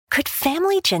Could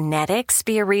family genetics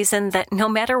be a reason that no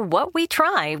matter what we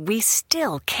try, we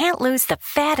still can't lose the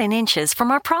fat and inches from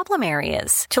our problem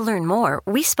areas? To learn more,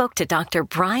 we spoke to Dr.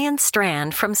 Brian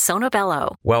Strand from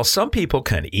Sonobello. While some people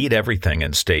can eat everything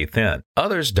and stay thin,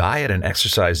 others diet and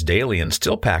exercise daily and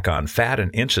still pack on fat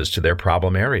and inches to their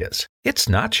problem areas. It's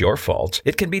not your fault.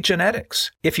 It can be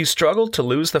genetics. If you struggle to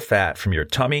lose the fat from your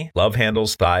tummy, love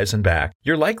handles, thighs, and back,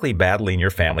 you're likely battling your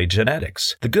family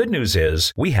genetics. The good news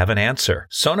is we have an answer.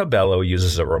 Sonobello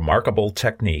uses a remarkable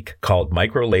technique called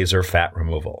microlaser fat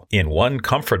removal. In one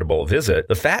comfortable visit,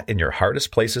 the fat in your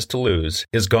hardest places to lose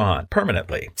is gone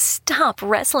permanently. Stop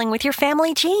wrestling with your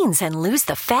family genes and lose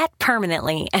the fat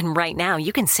permanently. And right now,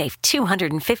 you can save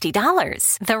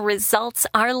 $250. The results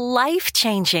are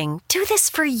life-changing. Do this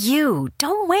for you.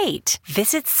 Don't wait.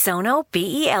 Visit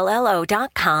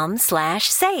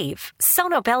sonobello.com/save.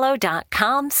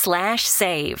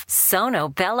 sonobello.com/save.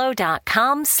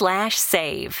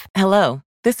 sonobello.com/save. Hello,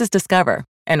 this is Discover,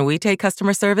 and we take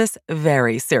customer service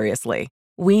very seriously.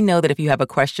 We know that if you have a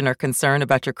question or concern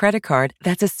about your credit card,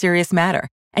 that's a serious matter,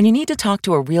 and you need to talk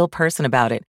to a real person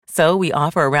about it. So we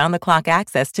offer around-the-clock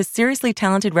access to seriously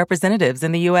talented representatives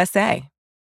in the USA.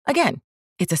 Again,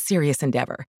 it's a serious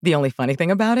endeavor. The only funny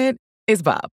thing about it is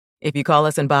Bob. If you call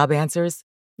us and Bob answers,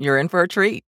 you're in for a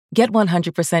treat. Get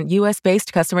 100%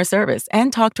 US-based customer service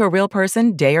and talk to a real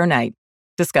person day or night.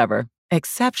 Discover.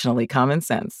 Exceptionally common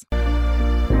sense.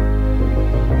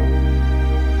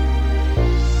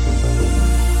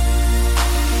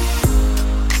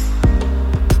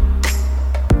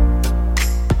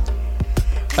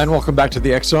 And welcome back to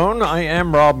the X Zone. I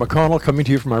am Rob McConnell, coming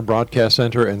to you from our broadcast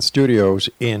center and studios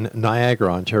in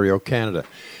Niagara, Ontario, Canada.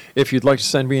 If you'd like to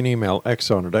send me an email,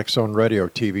 xzone at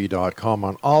xzoneradiotv.com,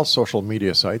 on all social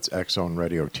media sites, Xzone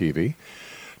Radio TV.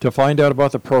 To find out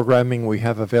about the programming we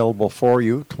have available for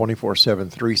you 24/7,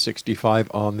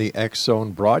 365 on the X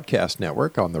Zone Broadcast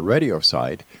Network on the radio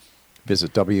side,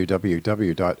 visit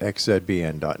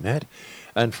www.xzbn.net.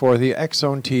 And for the X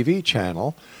Zone TV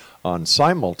channel, on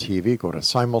Simul TV, go to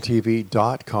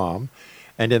simultv.com,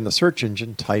 and in the search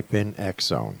engine, type in X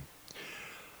Zone.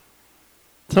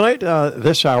 Tonight,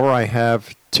 this hour, I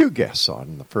have two guests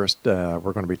on. The first, we're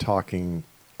going to be talking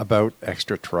about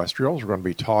extraterrestrials. We're going to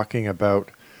be talking about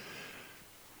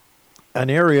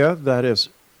an area that is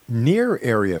near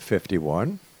Area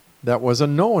 51 that was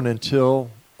unknown until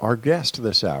our guest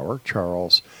this hour,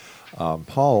 Charles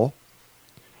Hall,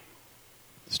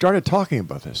 started talking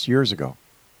about this years ago.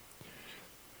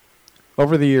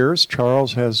 Over the years,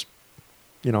 Charles has,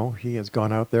 he has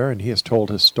gone out there and he has told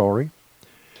his story.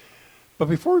 But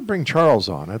before we bring Charles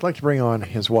on, I'd like to bring on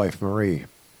his wife, Marie,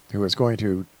 who is going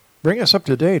to bring us up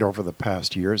to date over the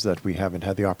past years that we haven't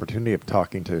had the opportunity of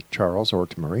talking to Charles or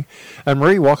to Marie. And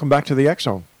Marie, welcome back to the X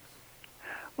Zone.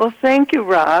 Well, thank you,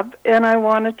 Rob. And I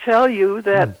want to tell you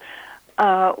that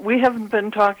we haven't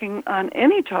been talking on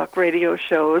any talk radio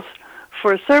shows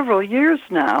for several years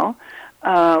now.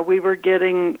 We were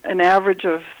getting an average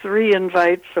of 3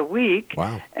 invites a week,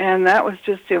 wow. And that was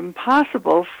just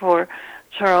impossible for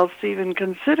Charles to even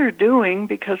consider doing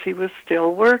because he was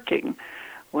still working.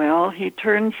 Well, he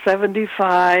turned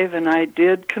 75, and I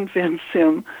did convince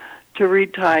him to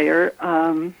retire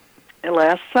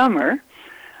last summer.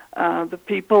 The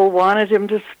people wanted him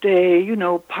to stay,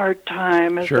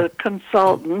 part-time as a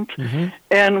consultant,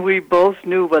 and we both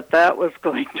knew what that was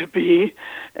going to be,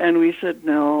 and we said,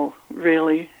 no,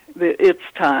 really, it's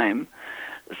time.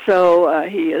 So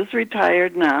he is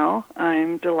retired now.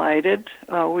 I'm delighted.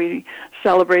 We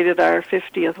celebrated our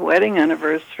 50th wedding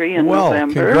anniversary in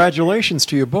November. Well, congratulations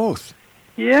to you both.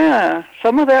 Yeah,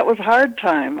 some of that was hard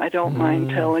time, I don't mind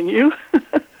telling you.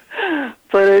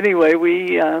 But anyway,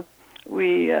 we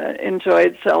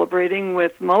enjoyed celebrating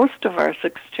with most of our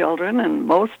 6 children and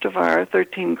most of our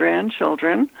 13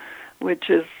 grandchildren, which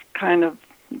is kind of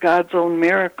God's own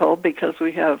miracle because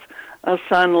we have a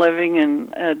son living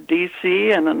in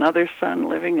D.C. and another son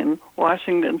living in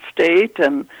Washington State,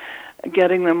 and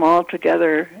getting them all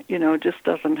together, just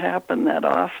doesn't happen that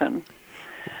often.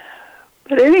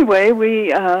 But anyway,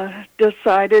 we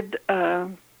decided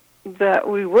that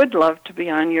we would love to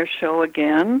be on your show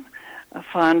again.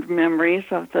 Fond memories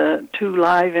of the 2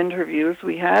 live interviews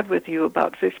we had with you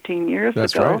about 15 years ago.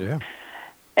 That's right, yeah.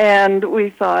 And we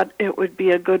thought it would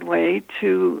be a good way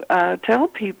to tell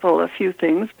people a few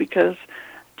things because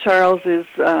Charles is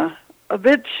a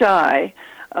bit shy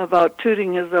about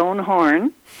tooting his own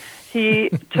horn.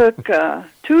 He took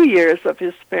 2 years of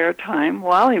his spare time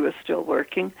while he was still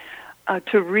working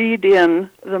to read in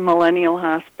the Millennial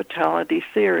Hospitality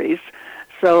series.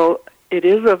 So it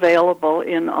is available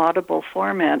in Audible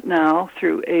format now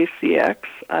through ACX,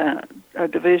 a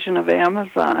division of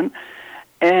Amazon.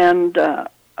 And,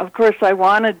 of course, I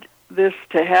wanted this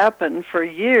to happen for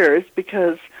years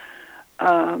because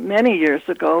many years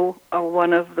ago,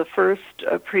 one of the first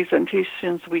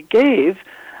presentations we gave,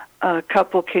 a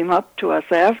couple came up to us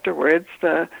afterwards.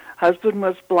 The husband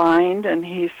was blind, and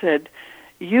he said,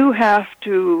 "You have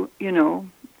to,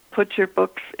 put your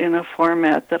books in a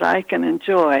format that I can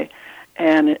enjoy."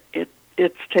 And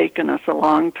it's taken us a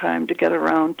long time to get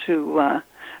around to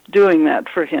doing that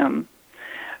for him.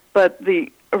 But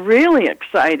the really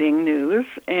exciting news,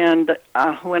 and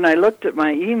when I looked at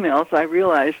my emails, I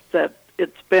realized that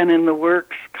it's been in the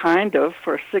works kind of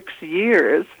for 6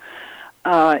 years.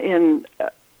 In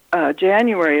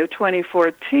January of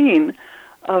 2014,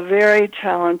 a very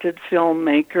talented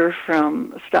filmmaker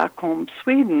from Stockholm,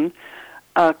 Sweden,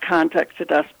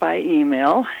 contacted us by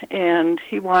email, and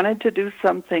he wanted to do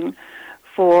something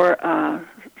for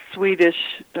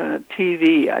Swedish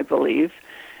TV, I believe.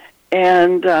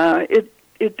 And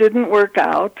it didn't work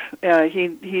out.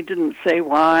 He didn't say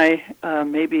why.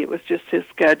 Maybe it was just his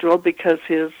schedule, because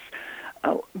his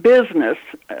business,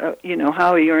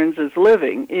 how he earns his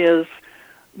living, is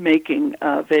making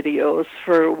videos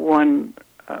for one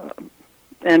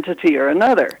entity or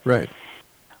another. Right.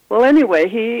 Well, anyway,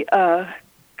 he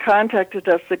contacted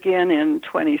us again in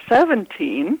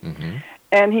 2017,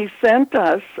 and he sent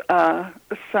us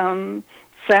some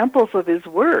samples of his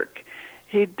work.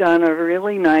 He'd done a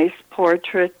really nice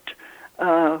portrait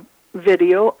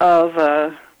video of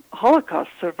a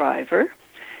Holocaust survivor.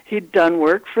 He'd done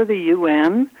work for the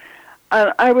UN.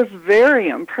 I was very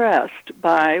impressed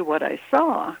by what I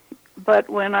saw, but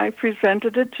when I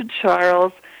presented it to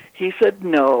Charles, he said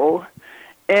no.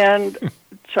 And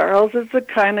Charles is the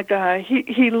kind of guy,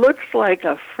 he looks like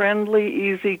a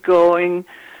friendly, easygoing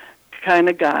kind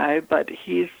of guy, but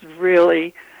he's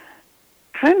really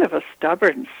kind of a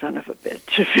stubborn son of a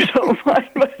bitch, if you don't mind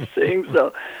my saying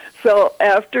so. So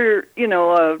after,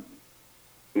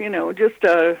 just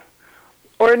a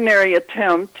ordinary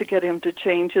attempt to get him to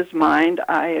change his mind,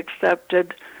 I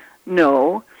accepted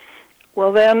no.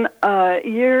 Well, then a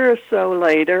year or so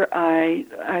later,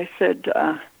 I said,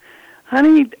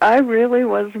 honey, I really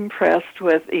was impressed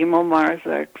with Emil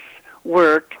Marzek's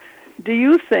work. Do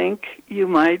you think you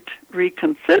might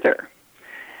reconsider?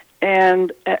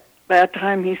 And at that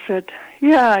time he said,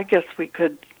 yeah, I guess we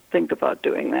could think about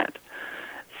doing that.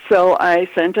 So I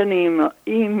sent an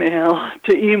email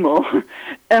to Emil,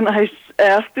 and I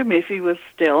asked him if he was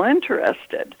still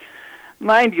interested.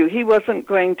 Mind you, he wasn't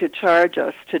going to charge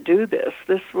us to do this.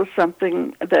 This was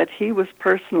something that he was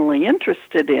personally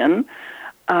interested in.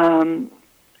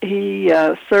 He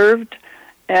served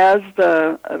as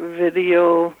the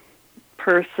video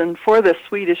person for the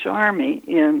Swedish Army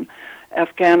in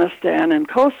Afghanistan and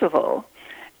Kosovo,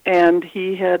 and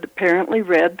he had apparently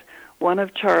read one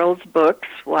of Charles' books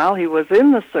while he was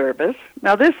in the service.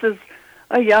 Now, this is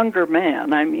a younger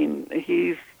man. I mean,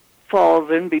 he falls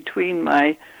in between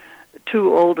my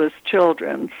two oldest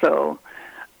children. So,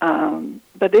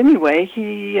 but anyway,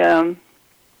 he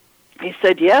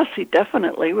said yes, he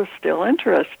definitely was still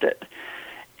interested.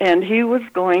 And he was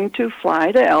going to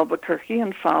fly to Albuquerque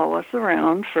and follow us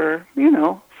around for,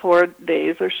 4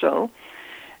 days or so.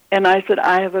 And I said,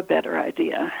 I have a better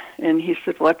idea. And he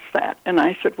said, what's that? And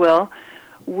I said, well,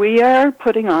 we are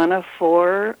putting on a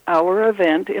 4-hour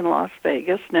event in Las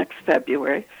Vegas next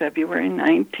February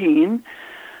 19.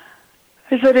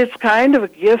 I said, it's kind of a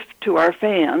gift to our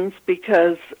fans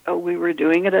because we were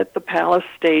doing it at the Palace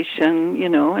Station,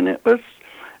 and it was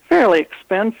fairly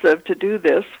expensive to do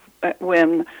this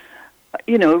when,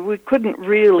 we couldn't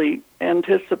really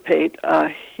anticipate a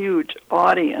huge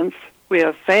audience. We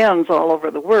have fans all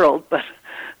over the world, but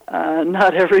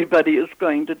not everybody is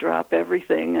going to drop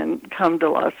everything and come to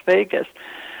Las Vegas.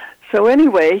 So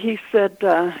anyway, he said,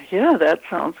 yeah, that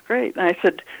sounds great. And I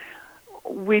said,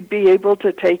 we'd be able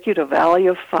to take you to Valley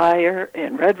of Fire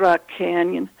and Red Rock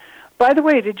Canyon. By the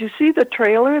way, did you see the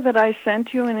trailer that I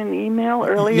sent you in an email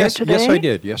earlier today? Yes,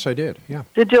 I did. Yeah.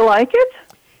 Did you like it?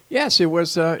 Yes, it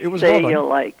was. It was. Say well done. you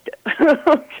liked it.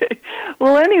 Okay.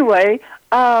 Well, anyway,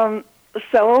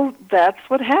 so that's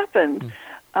what happened.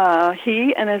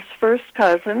 He and his first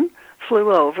cousin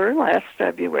flew over last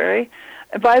February.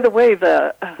 And by the way,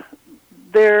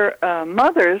 their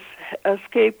mothers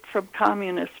escaped from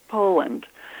communist Poland,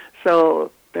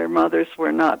 so their mothers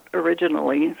were not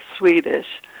originally Swedish.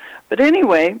 But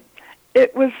anyway,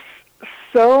 it was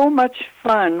so much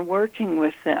fun working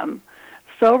with them,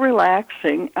 so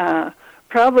relaxing,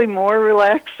 probably more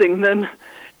relaxing than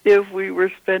if we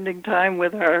were spending time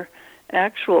with our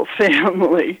actual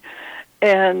family,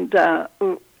 and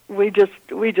we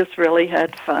just really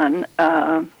had fun,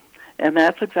 and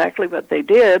that's exactly what they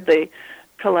did. They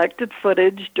collected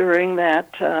footage during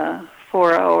that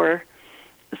 4-hour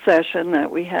session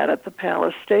that we had at the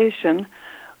Palace Station,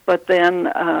 but then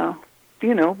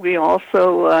we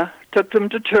also took them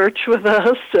to church with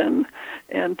us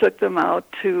and took them out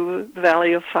to the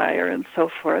Valley of Fire and so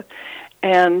forth.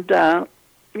 And,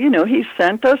 he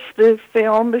sent us the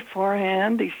film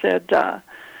beforehand. He said,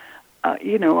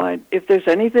 if there's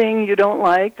anything you don't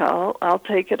like, I'll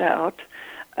take it out.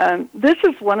 This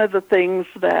is one of the things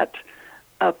that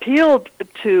appealed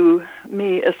to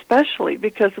me especially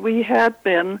because we had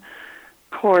been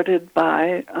courted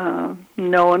by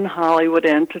known Hollywood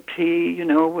entity.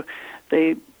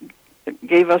 They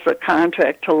gave us a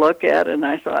contract to look at, and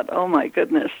I thought, oh my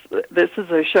goodness, this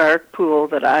is a shark pool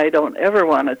that I don't ever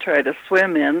want to try to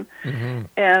swim in. Mm-hmm.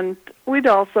 And we'd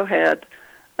also had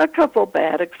a couple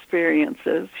bad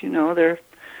experiences. There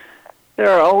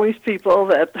are always people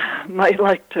that might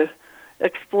like to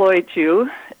exploit you,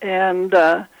 and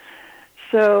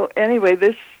so anyway,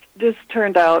 this just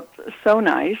turned out so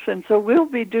nice, and so we'll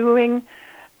be doing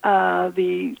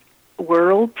the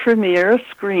world premiere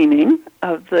screening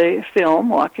of the film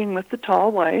Walking with the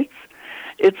Tall Whites.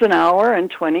 It's an hour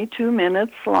and 22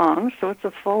 minutes long, so it's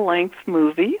a full-length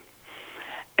movie,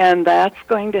 and that's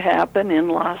going to happen in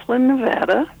Laughlin,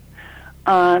 Nevada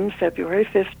on February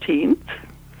 15th.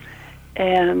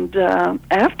 And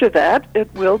after that,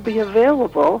 it will be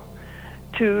available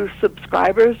to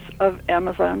subscribers of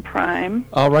Amazon Prime.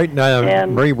 All right, now,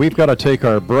 Marie, we've got to take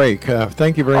our break.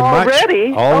 Thank you very much.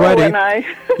 Already?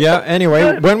 Yeah,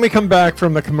 anyway, when we come back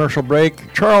from the commercial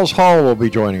break, Charles Hall will be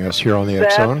joining us here on the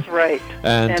X Zone. That's right.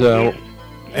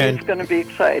 And he's going to be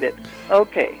excited.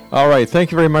 Okay. All right,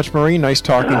 thank you very much, Marie. Nice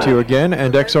talking to you again.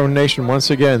 And X Zone Nation, once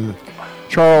again,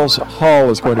 Charles Hall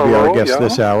is going to be our guest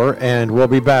this hour, and we'll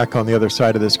be back on the other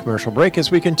side of this commercial break as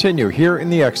we continue here in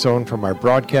the X Zone from our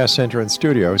broadcast center and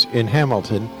studios in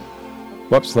Hamilton.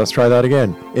 Whoops, let's try that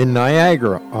again. In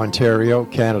Niagara, Ontario,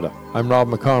 Canada. I'm Rob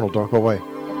McConnell. Don't go away.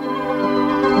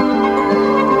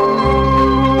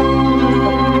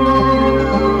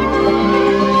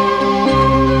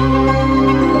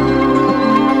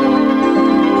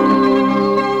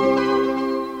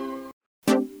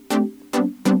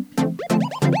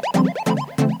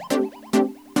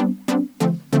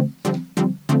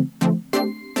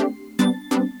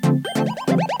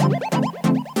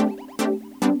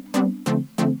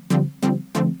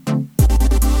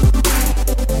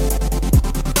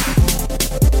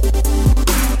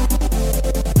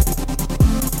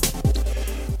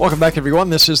 Welcome back,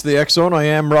 everyone. This is the X Zone. I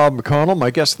am Rob McConnell.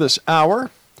 My guest this hour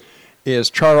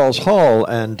is Charles Hall,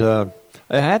 and I've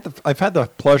had the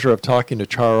pleasure of talking to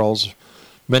Charles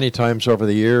many times over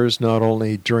the years, not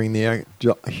only during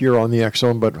here on the X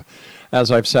Zone, but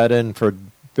as I've sat in for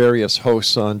various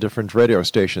hosts on different radio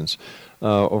stations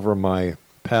over my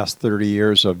past 30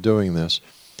 years of doing this.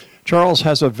 Charles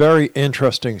has a very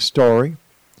interesting story.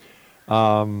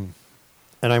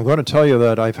 And I'm going to tell you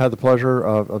that I've had the pleasure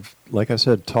of, like I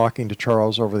said, talking to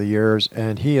Charles over the years,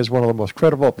 and he is one of the most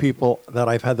credible people that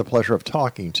I've had the pleasure of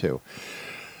talking to.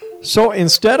 So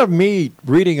instead of me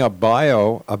reading a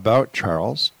bio about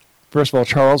Charles, first of all,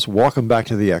 Charles, welcome back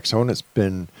to the X Zone. It's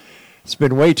been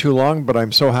way too long, but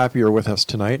I'm so happy you're with us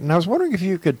tonight. And I was wondering if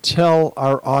you could tell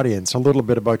our audience a little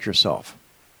bit about yourself.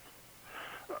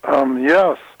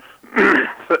 Yes.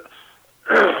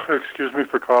 Excuse me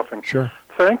for coughing. Sure.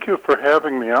 Thank you for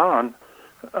having me on,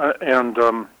 and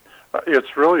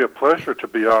it's really a pleasure to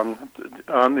be on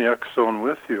the X Zone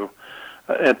with you,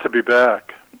 and to be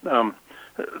back.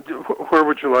 Where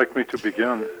would you like me to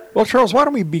begin? Well, Charles, why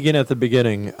don't we begin at the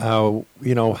beginning? How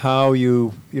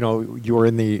you were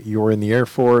in the Air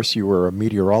Force. You were a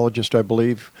meteorologist, I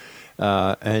believe,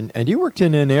 and you worked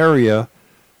in an area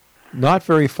not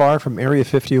very far from Area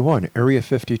 51, Area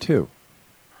 52.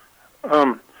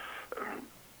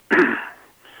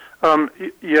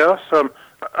 Yes,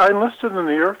 I enlisted in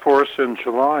the Air Force in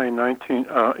July of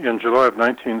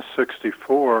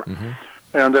 1964, mm-hmm.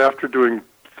 And after doing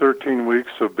 13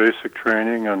 weeks of basic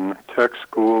training and tech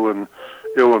school in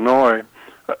Illinois,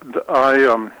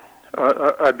 I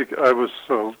was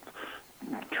a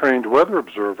trained weather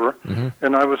observer, mm-hmm.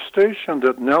 and I was stationed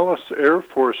at Nellis Air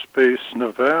Force Base,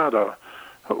 Nevada,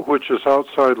 which is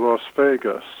outside Las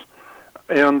Vegas,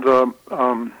 and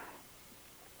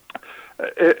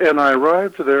I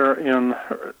arrived there in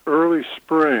early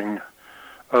spring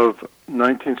of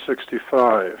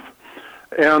 1965.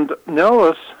 And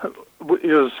Nellis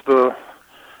in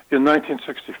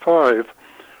 1965,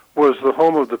 was the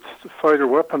home of the fighter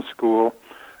weapons school,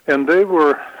 and they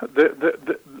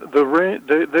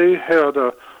had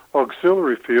a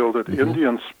auxiliary field at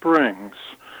Indian Springs.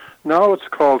 Now it's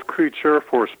called Creech Air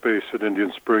Force Base at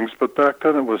Indian Springs, but back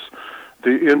then it was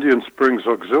the Indian Springs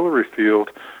Auxiliary Field,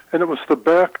 and it was the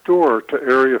back door to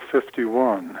Area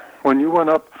 51. When you went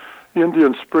up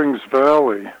Indian Springs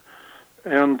Valley,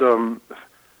 and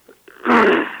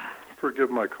forgive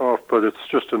my cough, but it's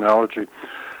just an allergy.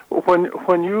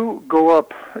 When you go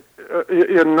up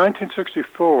in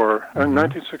 1964 and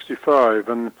 1965,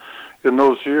 and in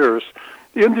those years,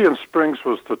 Indian Springs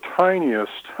was the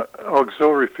tiniest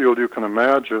auxiliary field you can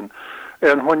imagine.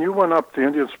 And when you went up the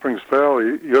Indian Springs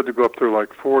Valley, you had to go up there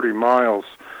like 40 miles.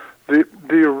 The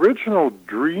original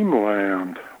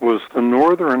dreamland was the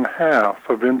northern half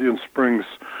of Indian Springs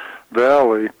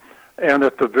Valley, and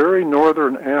at the very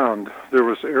northern end, there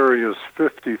was areas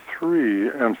 53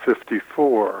 and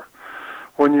 54.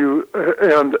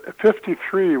 And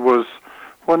 53 was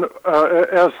when,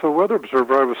 as the weather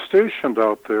observer, I was stationed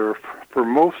out there for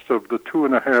most of the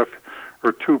 2.5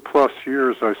 or 2+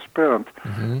 years I spent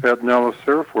at Nellis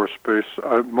Air Force Base.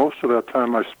 Most of that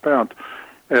time I spent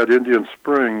at Indian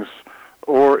Springs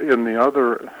or in the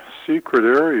other secret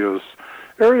areas.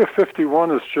 Area 51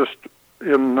 is just,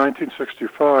 in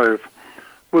 1965,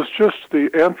 was just the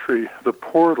entry, the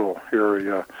portal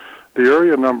area. The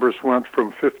area numbers went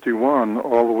from 51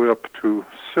 all the way up to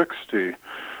 60.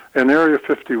 And Area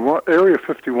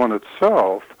 51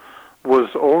 itself was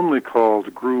only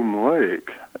called Groom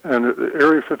Lake. And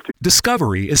Area 50.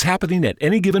 Discovery is happening at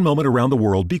any given moment around the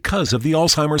world because of the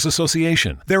Alzheimer's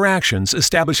Association. Their actions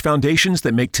establish foundations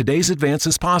that make today's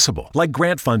advances possible, like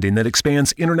grant funding that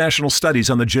expands international studies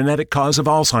on the genetic cause of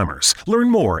Alzheimer's. Learn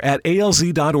more at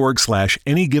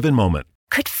alz.org/anygivenmoment.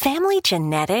 Could family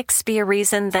genetics be a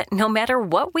reason that no matter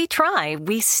what we try,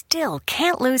 we still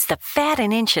can't lose the fat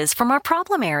and inches from our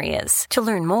problem areas? To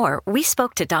learn more, we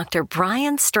spoke to Dr.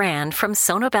 Brian Strand from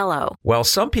Sonobello. While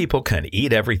some people can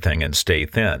eat everything and stay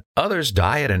thin, others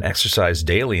diet and exercise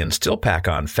daily and still pack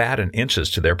on fat and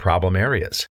inches to their problem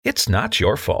areas. It's not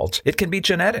your fault. It can be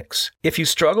genetics. If you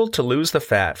struggle to lose the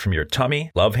fat from your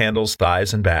tummy, love handles,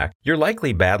 thighs, and back, you're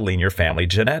likely battling your family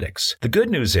genetics. The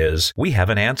good news is we have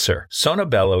an answer.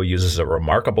 Sonobello uses a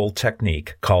remarkable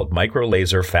technique called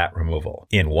microlaser fat removal.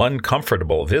 In one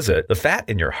comfortable visit, the fat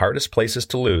in your hardest places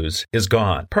to lose is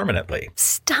gone permanently.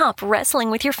 Stop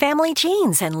wrestling with your family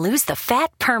genes and lose the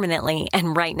fat permanently.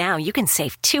 And right now, you can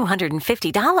save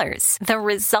 $250. The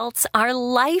results are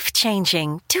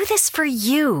life-changing. Do this for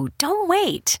you. Don't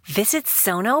wait. Visit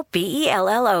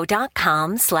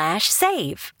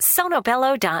sonobello.com/save.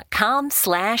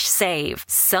 sonobello.com/save.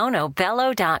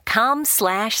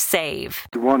 sonobello.com/save.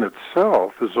 The one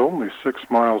itself is only 6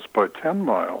 miles by 10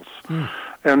 miles.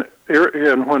 And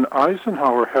when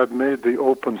Eisenhower had made the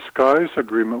Open Skies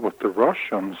Agreement with the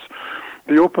Russians,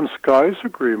 the Open Skies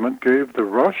Agreement gave the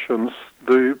Russians,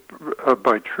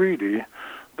 by treaty,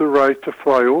 the right to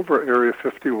fly over Area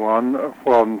 51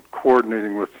 while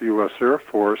coordinating with the U.S. Air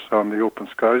Force on the Open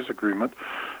Skies Agreement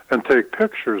and take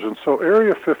pictures. And so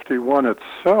Area 51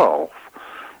 itself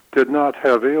did not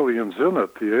have aliens in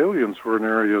it. The aliens were in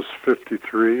areas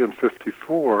 53 and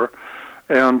 54,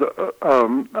 and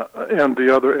the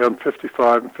other, and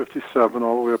 55 and 57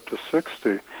 all the way up to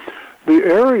 60. The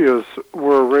areas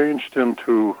were arranged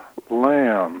into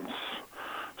lands.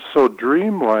 So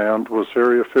Dreamland was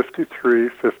Area 53,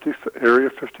 Area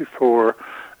 54,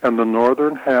 and the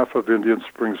northern half of Indian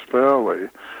Springs Valley.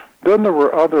 Then there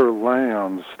were other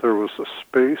lands. There was a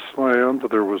space land,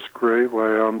 there was gray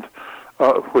land,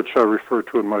 which I refer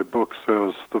to in my books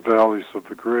as the Valleys of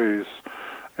the Grays,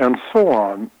 and so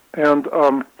on. And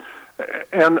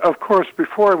of course,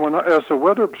 before I went as a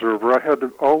weather observer, I had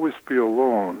to always be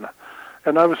alone.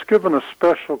 And I was given a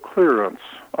special clearance.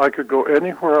 I could go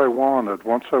anywhere I wanted.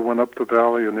 Once I went up the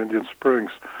valley in Indian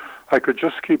Springs, I could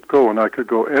just keep going. I could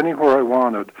go anywhere I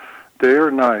wanted, day or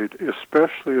night,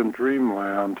 especially in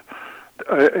Dreamland,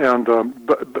 and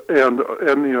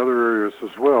the other areas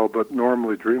as well, but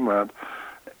normally Dreamland.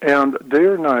 And day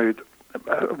or night,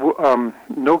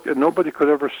 nobody could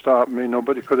ever stop me.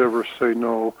 Nobody could ever say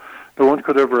no. No one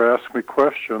could ever ask me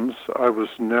questions. I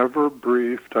was never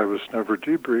briefed. I was never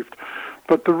debriefed.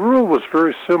 But the rule was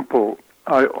very simple.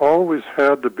 I always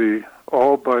had to be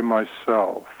all by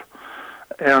myself.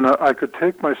 And I could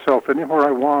take myself anywhere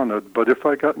I wanted, but if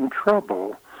I got in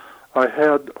trouble, I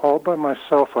had, all by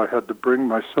myself, I had to bring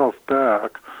myself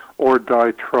back or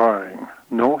die trying.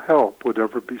 No help would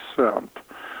ever be sent.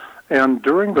 And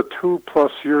during the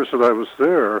 2+ years that I was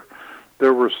there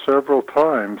were several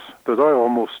times that I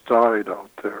almost died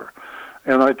out there.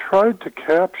 And I tried to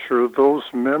capture those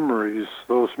memories,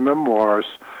 those memoirs,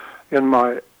 in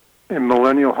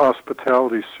Millennial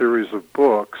Hospitality series of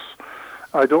books.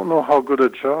 I don't know how good a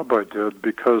job I did,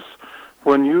 because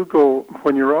when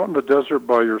you're out in the desert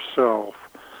by yourself,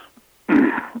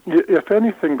 if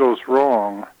anything goes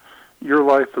wrong, your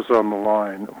life is on the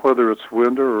line. Whether it's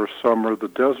winter or summer, the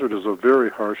desert is a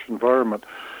very harsh environment.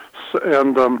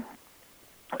 And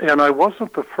I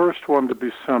wasn't the first one to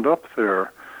be sent up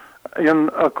there.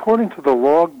 According to the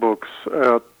logbooks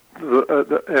at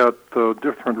the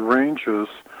different ranges,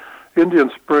 Indian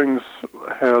Springs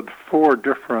had 4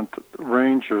 different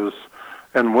ranges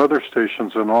and weather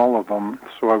stations in all of them.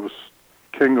 So I was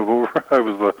I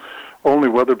was the only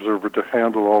weather observer to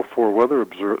handle all 4 weather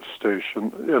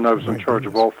stations, and I was in charge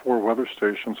of all 4 weather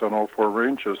stations on all 4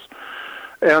 ranges.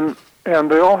 And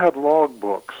they all had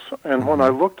logbooks. And when I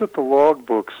looked at the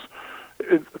logbooks,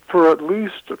 the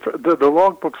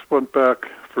logbooks went back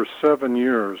for 7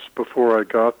 years before I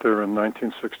got there in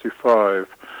 1965.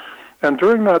 And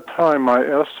during that time, I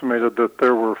estimated that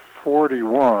there were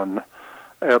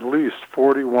at least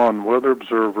 41 weather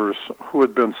observers who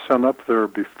had been sent up there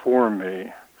before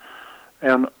me.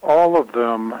 And all of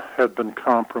them had been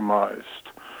compromised.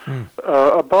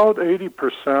 About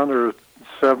 80% or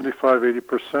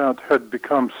 75-80% had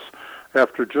become,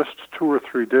 after just 2 or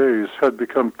 3 days, had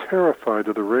become terrified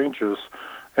of the ranges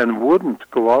and wouldn't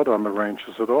go out on the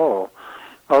ranges at all.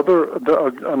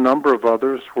 A number of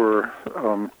others were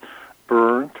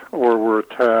burnt or were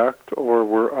attacked or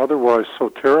were otherwise so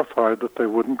terrified that they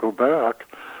wouldn't go back.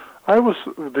 I was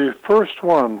the first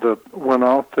one that went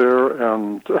out there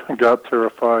and got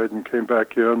terrified and came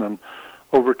back in and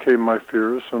overcame my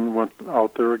fears and went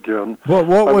out there again.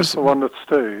 Well, I was the one that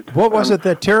stayed. What was it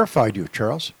that terrified you,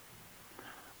 Charles?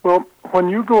 Well, when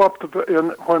you go up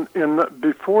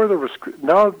before there was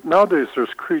nowadays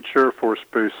there's Creech Air Force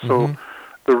Base, so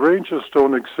the ranges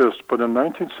don't exist. But in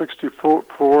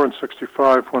 1964 and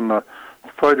 65, when the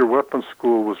Fighter Weapons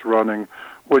School was running,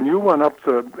 when you went up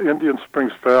the Indian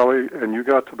Springs Valley and you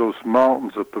got to those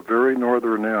mountains at the very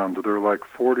northern end, they're like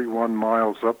 41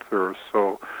 miles up there or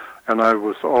so, and I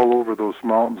was all over those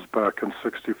mountains back in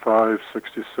 65,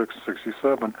 66,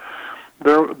 67.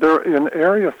 They're in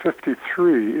Area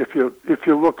 53. If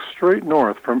you look straight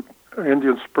north from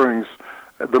Indian Springs,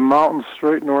 the mountains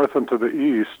straight north and to the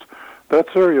east,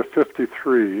 that's Area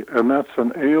 53, and that's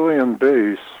an alien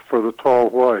base for the Tall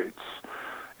Whites.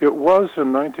 It was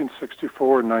in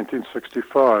 1964 and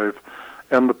 1965,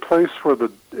 and the place where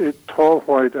the Tall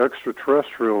White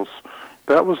Extraterrestrials,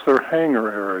 that was their hangar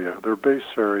area, their base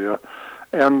area,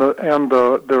 and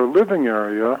their living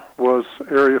area was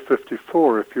Area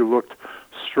 54. If you looked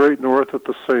straight north at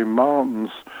the same mountains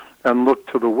and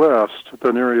looked to the west,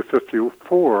 then Area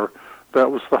 54, that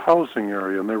was the housing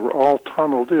area, and they were all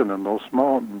tunneled in those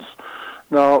mountains.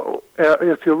 Now,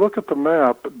 if you look at the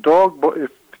map,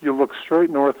 if you look straight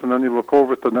north and then you look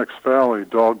over at the next valley,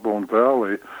 Dogbone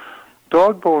Valley,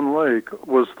 Dogbone Lake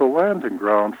was the landing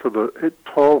ground for the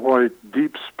Tall White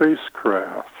deep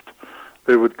spacecraft.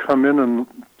 They would come in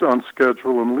on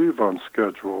schedule and leave on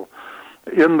schedule.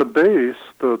 In the base,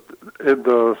 the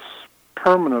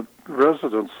permanent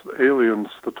residents, aliens,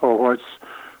 the Tall Whites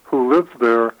who lived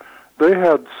there, they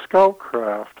had scout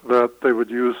craft that they would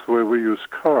use the way we use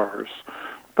cars.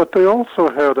 But they also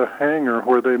had a hangar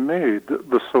where they made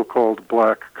the so-called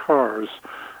black cars,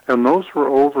 and those were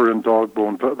over in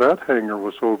Dogbone. That hangar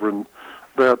was over in,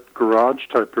 that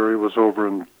garage-type area was over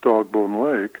in Dogbone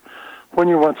Lake. When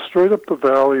you went straight up the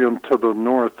valley and to the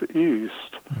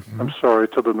northeast,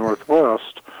 to the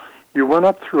northwest, you went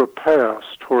up through a pass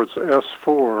towards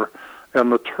S4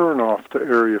 and the turnoff to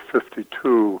Area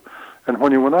 52. And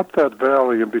when you went up that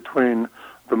valley in between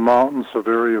the mountains of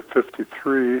Area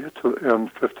 53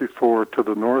 and 54 to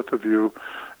the north of you,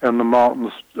 and the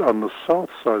mountains on the south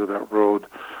side of that road,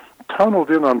 tunneled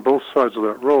in on both sides of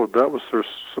that road, that was their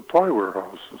supply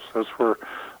warehouses. That's where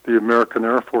the American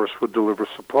Air Force would deliver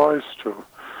supplies to.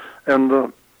 And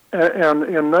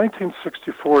in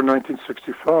 1964,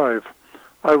 1965,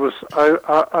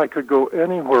 I could go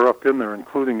anywhere up in there,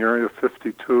 including Area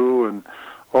 52 and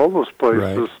all those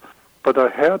places, but I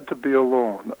had to be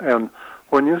alone. And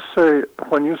when you say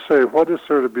what is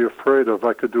there to be afraid of,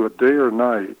 I could do it day or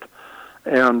night,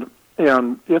 and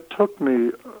it took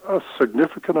me a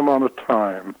significant amount of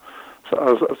time.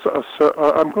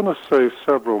 I'm going to say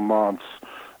several months,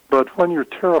 but when you're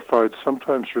terrified,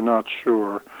 sometimes you're not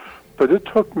sure. But it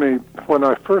took me, when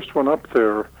I first went up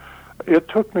there, it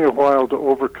took me a while to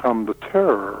overcome the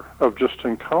terror of just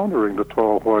encountering the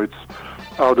Tall Whites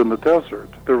out in the desert.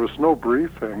 There was no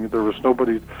briefing. There was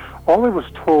nobody. all I was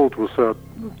told was that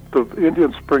the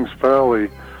Indian Springs Valley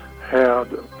had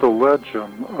the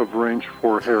legend of Range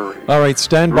 4 Harry. All right,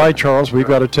 stand by, Charles. We've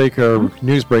got to take our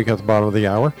news break at the bottom of the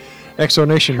hour.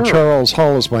 Exonation Sure. Charles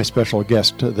Hall is my special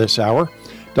guest this hour.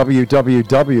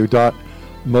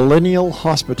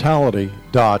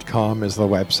 www.millennialhospitality.com is the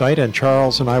website, and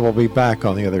Charles and I will be back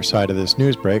on the other side of this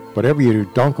news break. Whatever you do,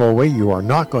 don't go away. You are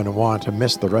not going to want to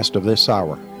miss the rest of this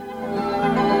hour.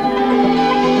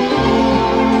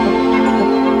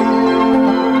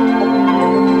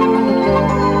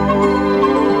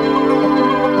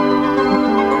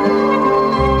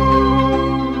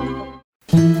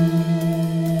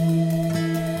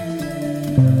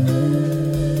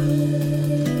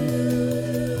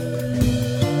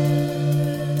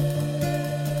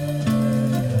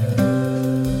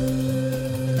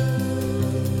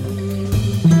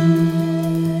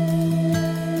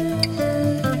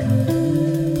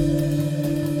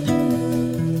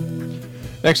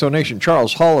 Exonation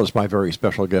Charles Hall is my very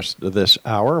special guest this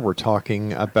hour. We're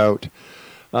talking about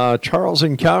Charles'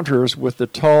 encounters with the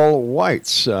tall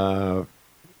whites, who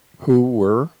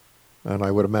were, and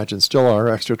I would imagine still are,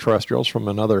 extraterrestrials from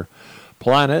another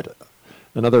planet,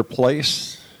 another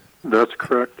place. That's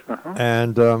correct. Uh-huh.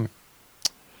 And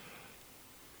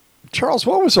Charles,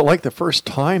 what was it like the first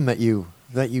time that you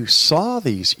saw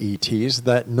these ETs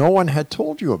that no one had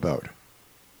told you about?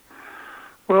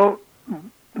 Well,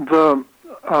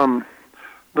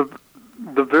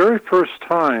 the very first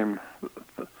time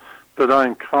that I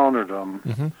encountered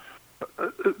them,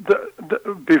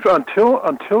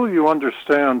 until you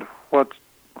understand what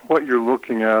you're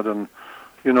looking at and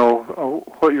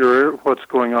what's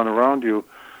going on around you,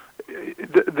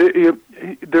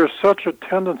 there's such a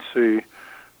tendency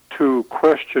to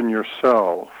question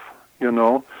yourself,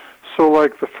 So,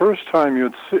 like the first time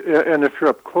you'd see, and if you're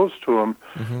up close to them,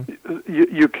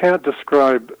 you can't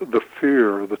describe the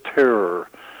fear, the terror.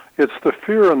 It's the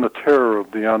fear and the terror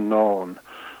of the unknown.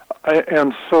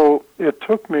 And so it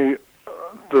took me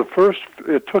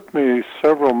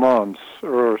several months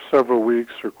or several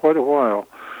weeks or quite a while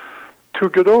to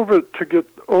get over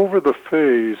the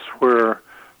phase where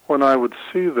when I would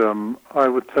see them, I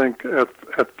would think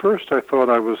at first I thought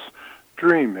I was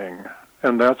dreaming.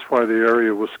 And that's why the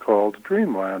area was called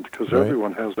Dreamland, because right.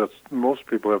 Everyone has that. Most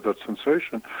people have that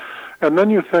sensation. And then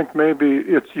you think maybe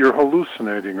you're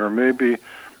hallucinating, or maybe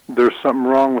there's something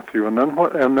wrong with you. And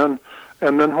then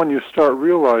when you start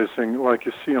realizing, like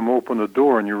you see them open a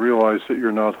door, and you realize that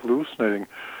you're not hallucinating,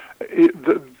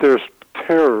 there's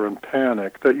terror and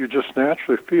panic that you just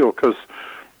naturally feel because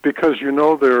they're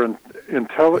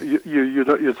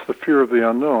it's the fear of the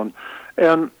unknown,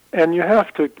 and you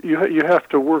have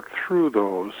to work through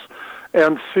those.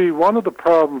 And see, one of the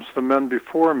problems the men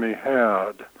before me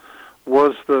had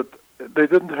was that they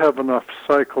didn't have enough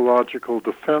psychological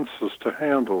defenses to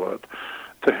handle it,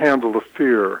 to handle the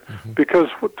fear. Because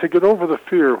to get over the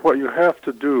fear, what you have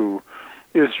to do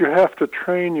is you have to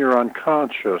train your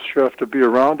unconscious. You have to be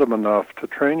around them enough to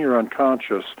train your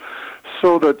unconscious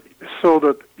so that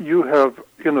you have,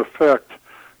 in effect,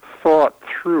 thought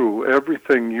through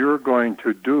everything you're going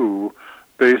to do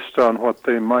based on what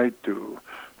they might do.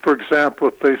 For example,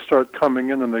 if they start coming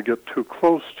in and they get too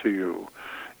close to you,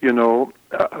 you're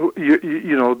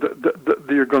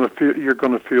going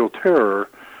to feel terror.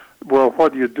 Well,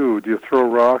 what do? Do you throw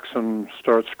rocks and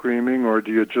start screaming, or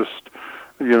do you just,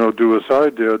 do as I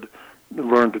did,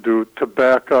 learn to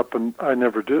back up? And I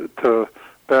never did, to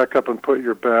back up and put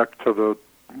your back to the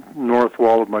north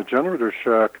wall of my generator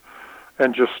shack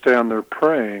and just stand there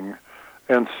praying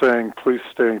and saying, "Please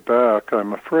stay back,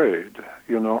 I'm afraid."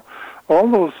 All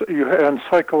those you have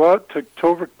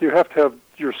to have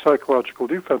your psychological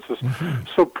defenses.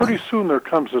 So pretty soon there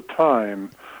comes a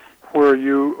time where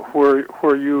you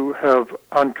have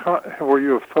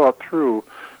thought through,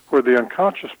 where the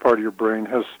unconscious part of your brain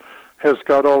has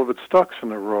got all of its ducks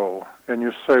in a row, and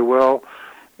you say, well,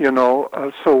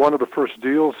 so one of the first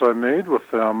deals I made with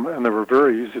them, and they were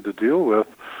very easy to deal with,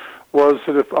 was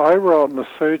that if I were out in the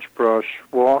sagebrush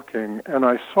walking and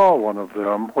I saw one of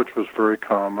them, which was very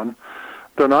common,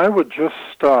 then I would just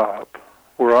stop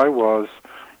where I was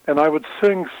and I would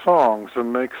sing songs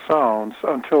and make sounds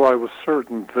until I was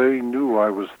certain they knew I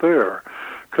was there,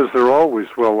 because they're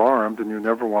always well armed and you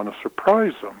never want to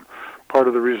surprise them. Part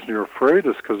of the reason you're afraid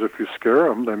is because if you scare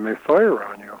them, they may fire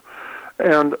on you.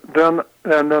 And then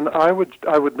I would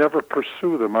never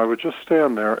pursue them. I would just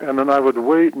stand there, and then I would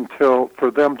wait for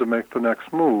them to make the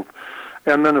next move.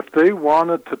 And then if they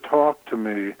wanted to talk to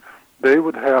me, they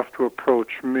would have to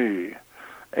approach me.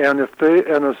 And as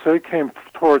they came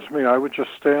towards me, I would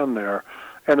just stand there.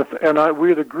 We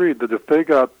had agreed that if they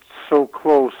got so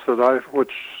close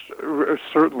which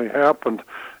certainly happened,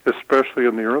 especially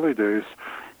in the early days,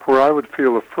 where I would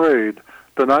feel afraid,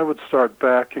 then I would start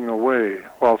backing away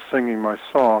while singing my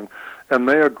song. And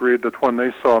they agreed that when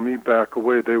they saw me back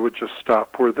away, they would just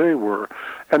stop where they were.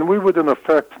 And we would, in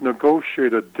effect,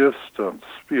 negotiate a distance,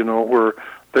 where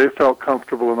they felt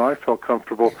comfortable and I felt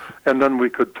comfortable, and then we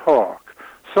could talk.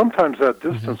 Sometimes that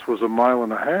distance was 1.5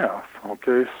 miles,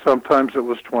 okay? Sometimes it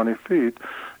was 20 feet.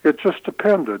 It just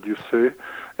depended, you see.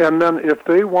 And then if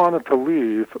they wanted to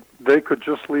leave, they could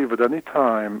just leave at any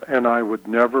time, and I would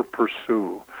never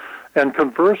pursue. And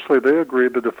conversely, they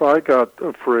agreed that if I got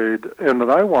afraid and that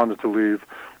I wanted to leave,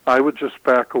 I would just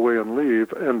back away and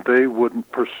leave, and they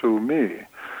wouldn't pursue me.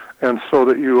 And so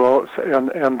that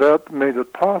and that made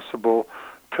it possible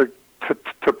to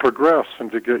progress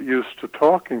and to get used to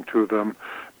talking to them,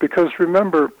 because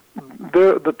remember,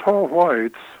 the tall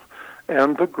whites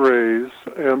and the grays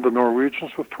and the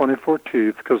Norwegians with 24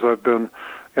 teeth, because I've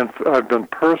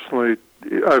personally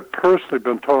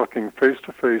been talking face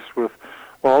to face with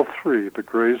all three: the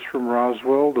grays from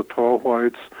Roswell, the tall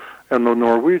whites, and the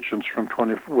Norwegians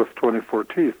with 24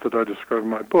 teeth that I describe in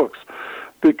my books.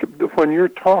 When you're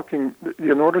talking,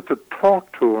 in order to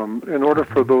talk to them, in order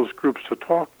for those groups to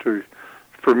talk to,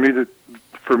 for me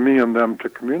and them to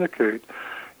communicate,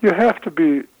 you have to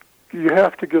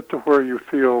get to where you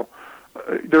feel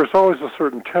there's always a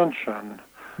certain tension,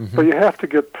 but you have to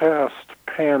get past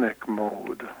panic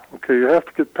mode. Okay, you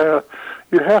have to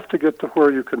get to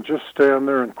where you can just stand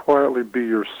there and quietly be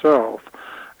yourself,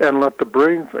 and let the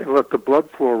blood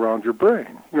flow around your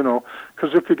brain.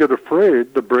 Because if you get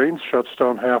afraid, the brain shuts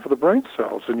down half of the brain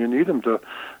cells, and you need them to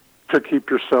keep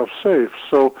yourself safe.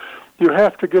 So you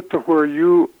have to get to where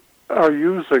you are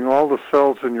using all the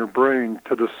cells in your brain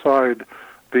to decide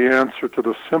the answer to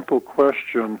the simple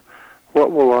question: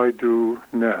 what will I do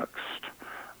next?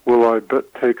 Will I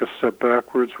take a step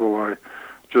backwards? Will I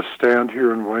just stand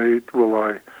here and wait? Will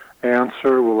I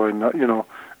answer? Will I not?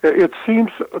 It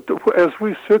seems, as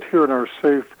we sit here in our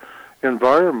safe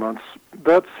environments,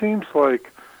 that seems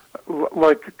like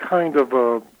kind of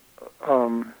a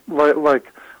like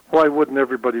why wouldn't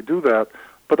everybody do that?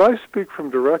 But I speak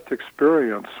from direct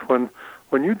experience. When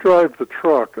you drive the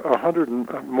truck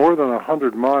more than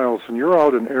 100 miles, and you're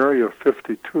out in Area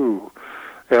 52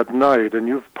 at night, and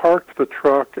you've parked the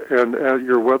truck and at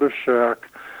your weather shack,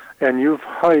 and you've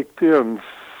hiked in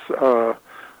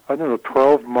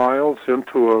 12 miles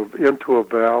into a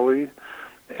valley,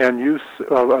 and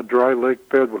a dry lake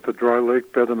bed with a dry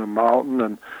lake bed in a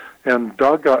mountain, and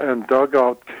dug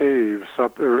out caves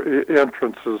up there,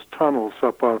 entrances, tunnels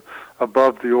up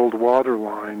above the old water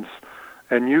lines,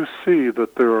 and you see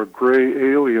that there are gray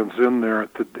aliens in there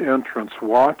at the entrance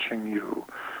watching you,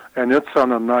 and it's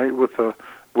on a night with a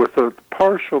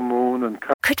partial moon and.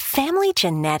 Could family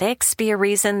genetics be a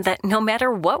reason that no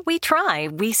matter what we try,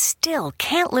 we still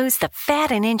can't lose the fat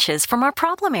and inches from our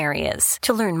problem areas?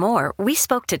 To learn more, we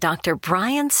spoke to Dr.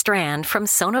 Brian Strand from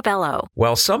Sonobello.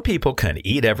 While some people can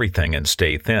eat everything and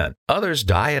stay thin, others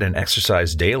diet and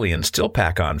exercise daily and still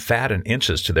pack on fat and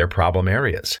inches to their problem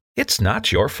areas. It's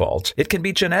not your fault. It can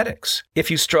be genetics. If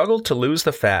you struggle to lose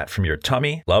the fat from your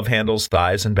tummy, love handles,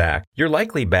 thighs, and back, you're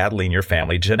likely battling your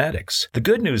family genetics. The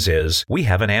good news is we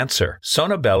have an answer.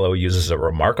 Sonobello uses a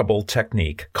remarkable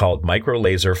technique called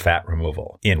microlaser fat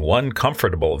removal. In one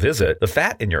comfortable visit, the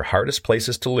fat in your hardest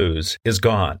places to lose is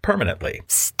gone permanently.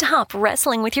 Stop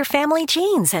wrestling with your family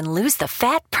genes and lose the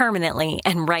fat permanently.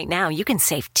 And right now, you can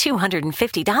save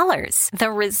 $250. The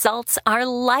results are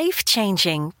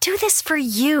life-changing. Do this for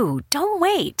you. Don't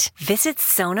wait. Visit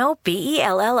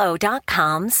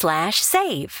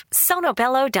sonobello.com/save.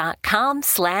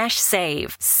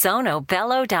 sonobello.com/save.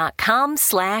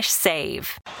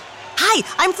 sonobello.com/save. Hi,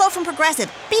 I'm Flo from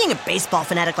Progressive. Being a baseball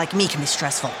fanatic like me can be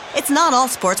stressful. It's not all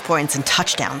sports points and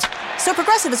touchdowns. So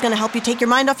Progressive is going to help you take your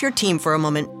mind off your team for a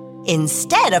moment.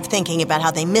 Instead of thinking about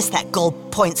how they missed that goal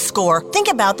point score, think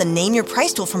about the Name Your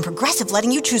Price tool from Progressive,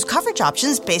 letting you choose coverage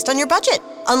options based on your budget,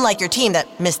 unlike your team that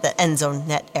missed the end zone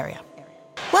net area.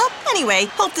 Well, anyway,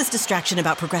 hope this distraction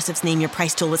about Progressive's Name Your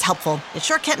Price tool was helpful. It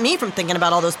sure kept me from thinking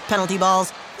about all those penalty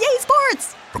balls. Yay,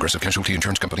 sports! Progressive Casualty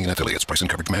Insurance Company and Affiliates. Price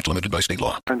and coverage match limited by state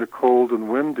law. Kind of cold and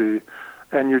windy,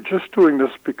 and you're just doing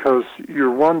this because you're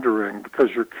wondering,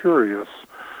 because you're curious,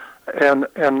 and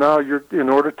now you're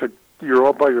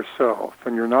all by yourself,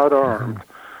 and you're not armed,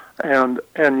 and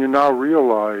you now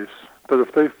realize that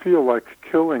if they feel like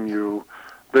killing you,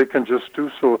 they can just do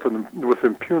so with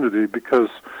impunity, because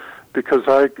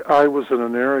I was in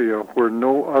an area where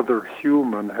no other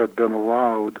human had been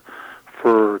allowed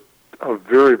for a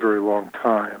very, very long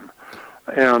time.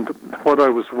 And what I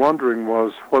was wondering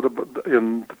was, what about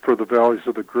for the Valleys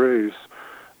of the Grays,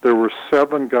 there were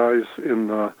 7 guys in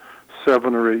the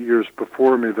 7 or 8 years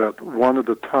before me that one at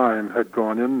a time had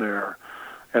gone in there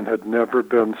and had never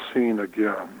been seen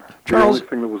again. Charles? The only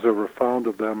thing that was ever found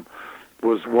of them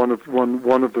was one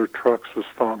of their trucks was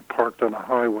found parked on a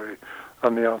highway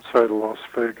on the outside of Las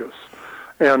Vegas.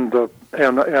 And I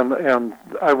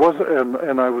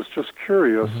was just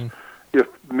curious if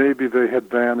maybe they had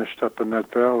vanished up in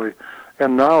that valley.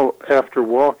 And now, after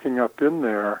walking up in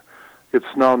there,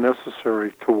 it's now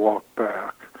necessary to walk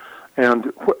back.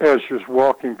 And as you're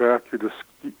walking back,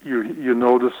 you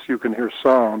notice you can hear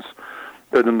sounds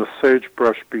that in the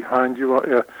sagebrush behind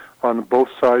you, on both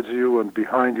sides of you and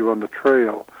behind you on the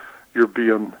trail, you're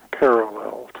being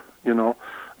paralleled. You know,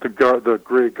 the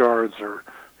gray guards are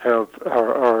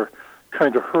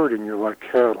kind of herding you like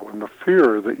cattle, and the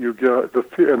fear that you get,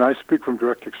 and I speak from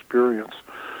direct experience,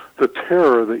 the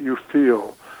terror that you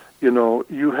feel. You know,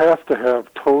 you have to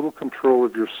have total control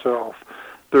of yourself.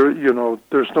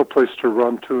 There's no place to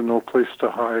run to, no place to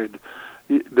hide.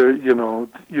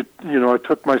 I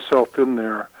took myself in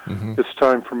there. It's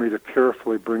time for me to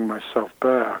carefully bring myself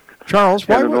back. Charles,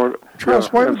 so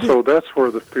that's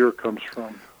where the fear comes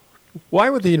from. Why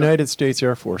would the United States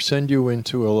Air Force send you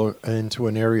into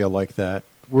an area like that?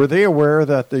 Were they aware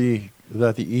that the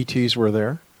ETs were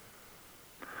there?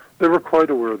 They were quite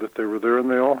aware that they were there,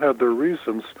 and they all had their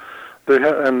reasons.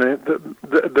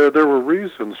 There were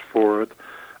reasons for it.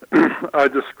 I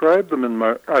describe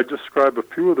a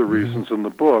few of the reasons in the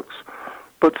books,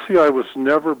 but see, I was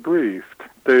never briefed.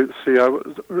 They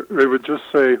would just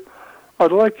say,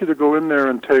 "I'd like you to go in there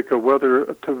and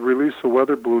release a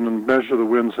weather balloon and measure the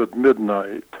winds at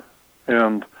midnight."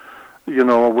 And,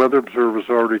 a weather observer's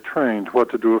already trained what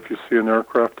to do if you see an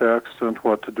aircraft accident,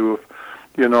 what to do if,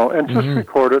 and just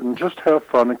record it and just have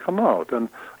fun and come out. And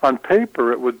on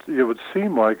paper, it would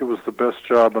seem like it was the best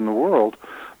job in the world.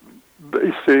 But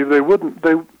you see,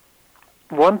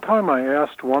 one time I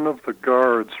asked one of the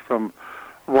guards from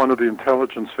one of the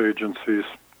intelligence agencies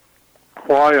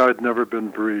why I'd never been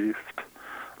briefed.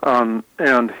 And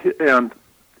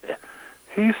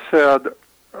he said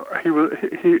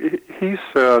he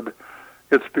said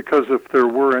it's because if there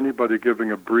were anybody giving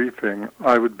a briefing,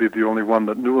 I would be the only one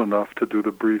that knew enough to do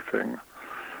the briefing.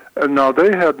 And now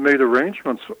they had made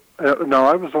arrangements. Now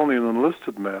I was only an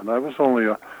enlisted man.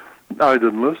 I'd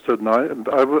enlisted, and in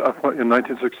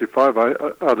 1965,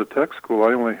 out of tech school,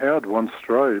 I only had one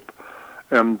stripe,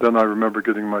 and then I remember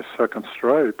getting my second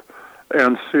stripe.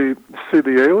 And see,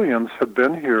 the aliens had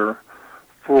been here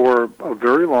for a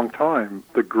very long time.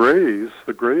 The gray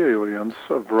aliens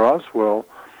of Roswell,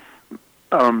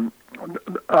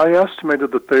 I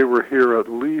estimated that they were here at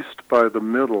least by the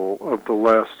middle of the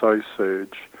last ice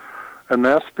age. And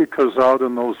that's because out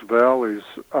in those valleys,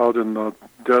 out in the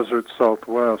desert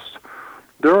southwest,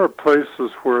 there are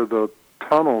places where the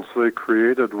tunnels they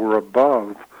created were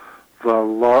above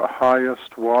the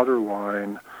highest water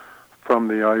line from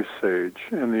the Ice Age.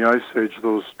 In the Ice Age,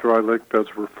 those dry lake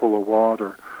beds were full of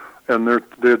water, and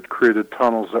they'd created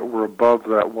tunnels that were above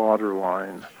that water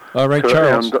line. All right,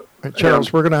 Charles.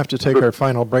 Charles, we're going to have to take our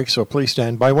final break, so please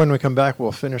stand by. When we come back,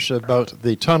 we'll finish about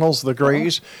the tunnels, the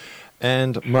grays,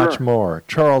 and much more.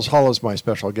 Charles Hull is my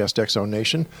special guest, Exo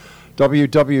Nation.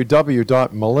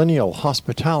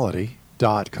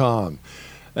 www.millennialhospitality.com.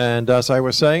 And as I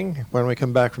was saying, when we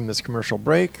come back from this commercial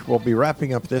break, we'll be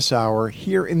wrapping up this hour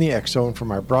here in the X Zone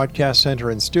from our broadcast center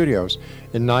and studios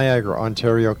in Niagara,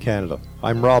 Ontario, Canada.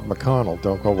 I'm Rob McConnell.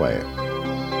 Don't go away.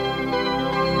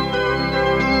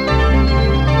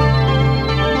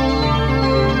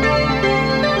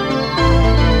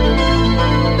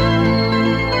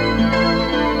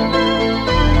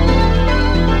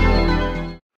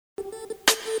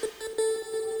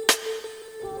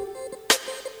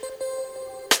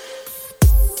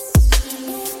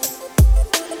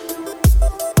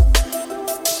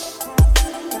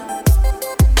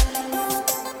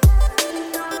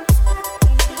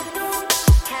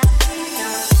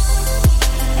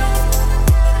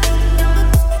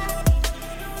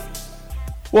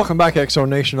 Welcome back, Exo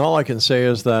Nation. All I can say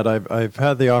is that I've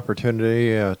had the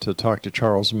opportunity to talk to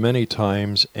Charles many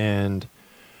times, and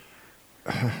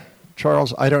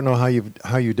Charles, I don't know how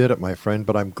you did it, my friend,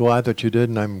 but I'm glad that you did,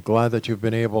 and I'm glad that you've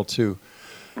been able to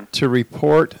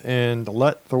report and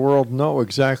let the world know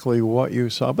exactly what you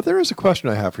saw. But there is a question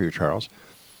I have for you, Charles.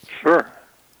 Sure.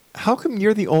 How come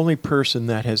you're the only person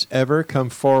that has ever come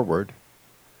forward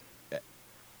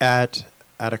at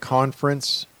a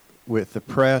conference with the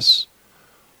press,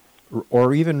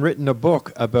 or even written a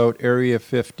book about Area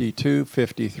 52,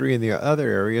 53, and the other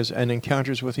areas and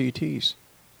encounters with ETs?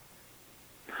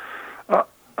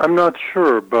 I'm not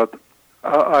sure, but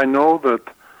I know that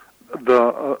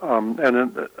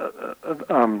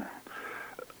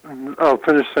I'll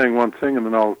finish saying one thing, and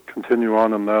then I'll continue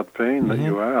on in that vein that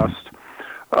you asked.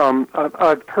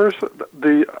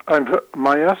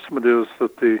 My estimate is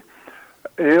that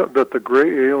the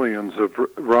gray aliens of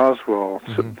Roswell,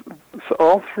 so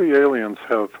all three aliens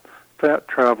have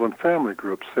traveling family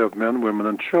groups. They have men, women,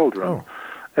 and children,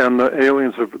 and the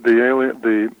aliens of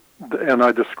and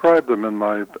I describe them in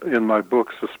my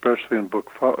books, especially in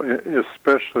book 5.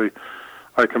 Especially,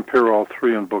 I compare all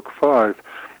three in book 5.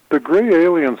 The gray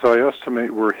aliens, I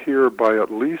estimate, were here by at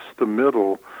least the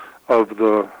middle of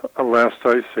the last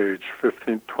ice age,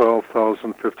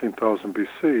 12,000, 15,000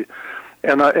 BC,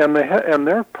 and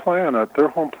their planet, their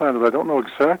home planet, I don't know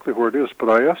exactly where it is, but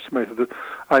I estimated,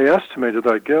 I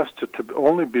guessed it to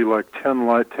only be like 10,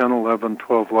 11,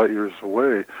 12 light years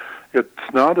away.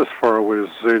 It's not as far away as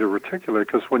Zeta Reticuli,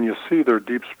 because when you see their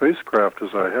deep spacecraft,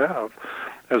 as I have,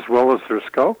 as well as their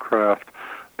scout craft,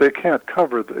 they can't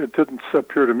cover. It didn't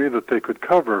appear to me that they could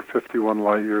cover 51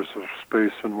 light years of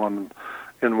space in one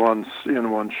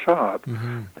shot.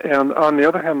 And on the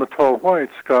other hand, the tall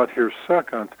whites got here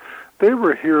second. They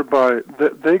were here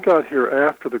they got here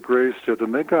after the Greys did,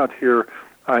 and they got here,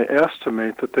 I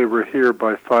estimate that they were here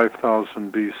by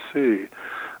 5,000 BC.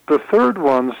 The third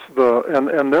ones,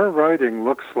 and their writing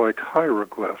looks like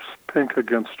hieroglyphs, pink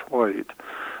against white.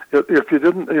 If you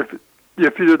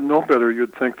didn't know better,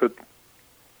 you'd think that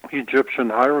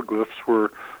Egyptian hieroglyphs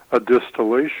were a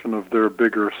distillation of their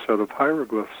bigger set of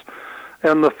hieroglyphs.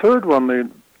 And the third one, the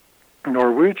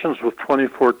Norwegians with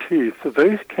 24 teeth,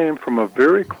 they came from a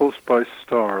very close by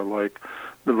star, like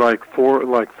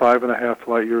 5.5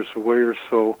 light years away or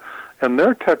so. And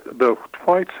the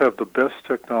whites have the best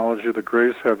technology, the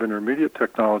Greys have intermediate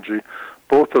technology.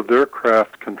 Both of their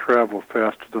craft can travel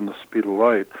faster than the speed of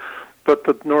light. But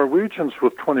the Norwegians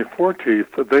with 24 teeth,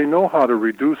 they know how to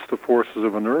reduce the forces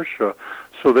of inertia,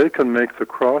 so they can make the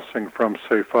crossing from,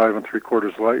 say, 5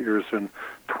 3/4 light years in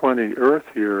 20 Earth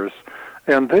years.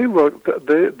 And they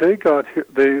got here.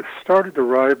 They started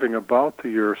arriving about the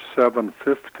year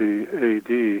 750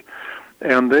 A.D.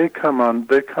 And they come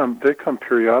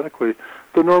periodically.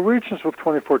 The Norwegians with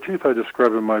 24 teeth I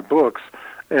describe in my books,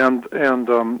 and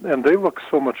they look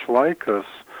so much like us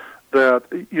that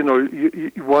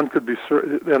one could be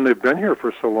certain, and they've been here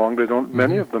for so long. They don't.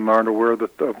 Many of them aren't aware of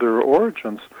their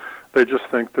origins. They just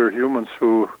think they're humans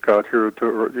who got here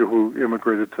who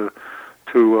immigrated to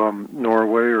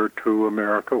Norway or to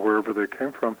America, wherever they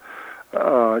came from.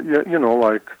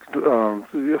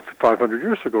 500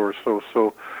 years ago or so.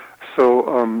 So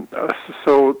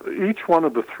each one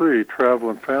of the three travel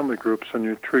in family groups, and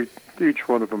you treat each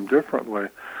one of them differently.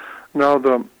 Now,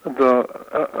 in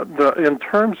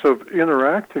terms of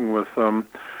interacting with them,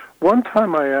 one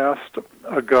time I asked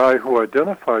a guy who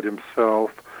identified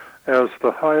himself as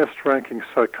the highest-ranking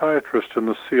psychiatrist in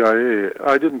the CIA.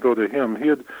 I didn't go to him. He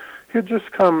had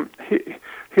just come. He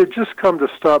had just come to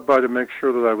stop by to make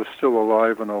sure that I was still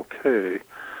alive and okay.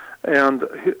 And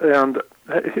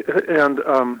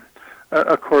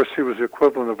of course, he was the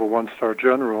equivalent of a one-star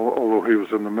general, although he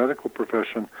was in the medical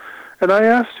profession. And I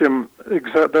asked him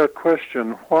that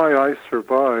question, why I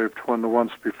survived when the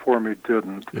ones before me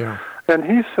didn't. Yeah. And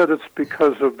he said it's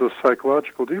because of the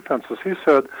psychological defenses. He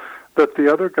said that the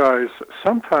other guys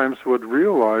sometimes would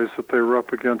realize that they were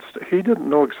up against, he didn't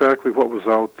know exactly what was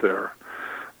out there,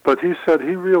 but he said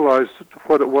he realized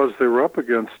what it was they were up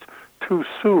against too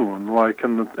soon, like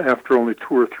after only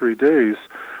 2 or 3 days,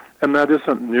 and that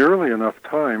isn't nearly enough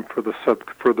time for the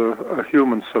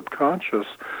human subconscious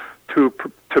to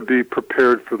be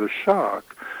prepared for the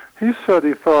shock. He said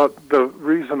he thought the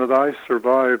reason that I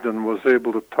survived and was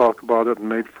able to talk about it and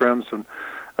made friends and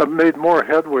made more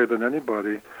headway than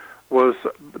anybody was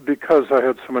because I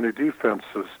had so many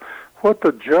defenses. What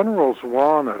the generals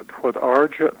wanted, what our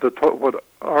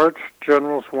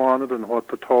generals wanted and what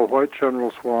the tall white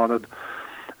generals wanted,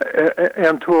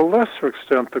 and to a lesser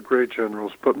extent the gray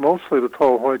generals, but mostly the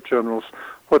tall white generals,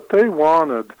 what they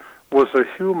wanted was a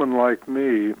human like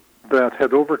me that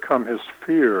had overcome his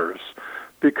fears.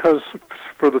 Because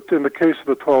in the case of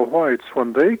the tall whites,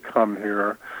 when they come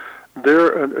here,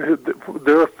 they're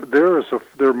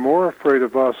more afraid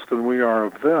of us than we are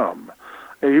of them.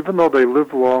 And even though they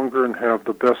live longer and have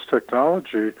the best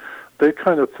technology, they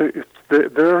kind of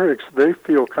they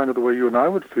feel kind of the way you and I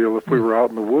would feel if we were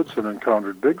out in the woods and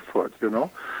encountered Bigfoot,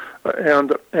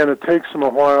 and it takes them a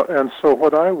while. And so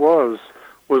what I was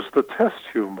the test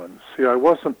human. See, I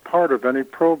wasn't part of any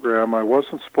program. I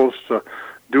wasn't supposed to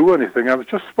do anything. I was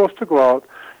just supposed to go out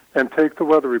and take the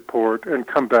weather report and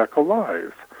come back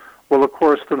alive. Well, of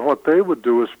course, then what they would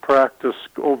do is practice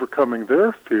overcoming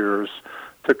their fears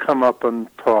to come up and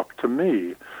talk to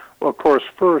me. Well, of course,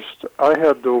 first, I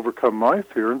had to overcome my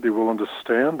fear and be willing to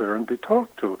stand there and be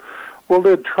talked to. Well,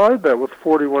 they'd tried that with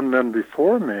 41 men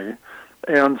before me,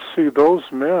 and see, those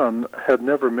men had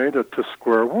never made it to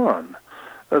square one.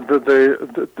 Because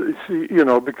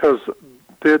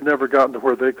they had never gotten to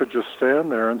where they could just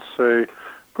stand there and say,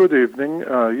 "Good evening,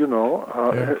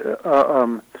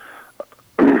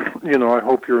 I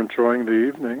hope you're enjoying the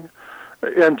evening,"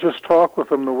 and just talk with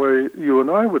them the way you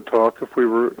and I would talk if we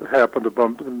happened to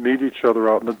meet each other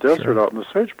out in the desert, out in the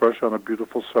sagebrush on a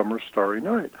beautiful summer starry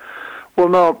night. Well,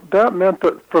 now, that meant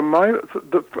that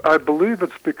I believe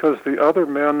it's because the other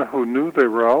men who knew they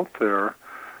were out there,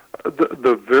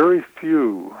 the very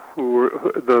few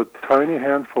the tiny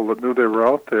handful that knew they were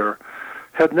out there,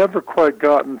 had never quite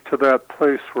gotten to that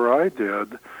place where I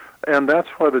did, and that's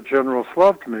why the generals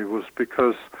loved me, was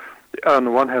because on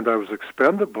the one hand I was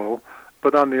expendable,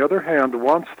 but on the other hand,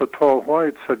 once the tall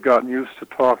whites had gotten used to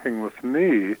talking with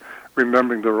me,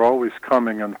 remembering they're always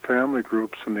coming in family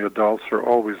groups and the adults are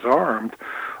always armed,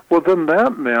 well, then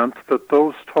that meant that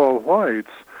those tall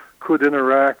whites could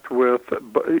interact with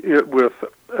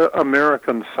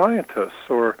American scientists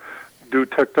or do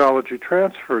technology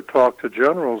transfer, talk to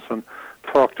generals and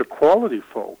talk to quality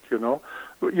folk, and then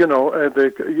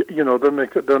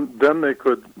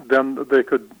they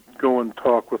could go and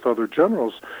talk with other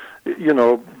generals,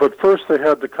 but first they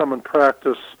had to come and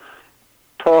practice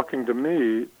talking to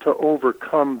me to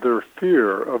overcome their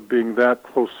fear of being that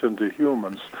close into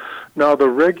humans. Now, the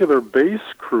regular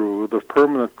base crew, the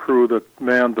permanent crew that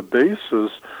manned the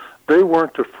bases, they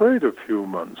weren't afraid of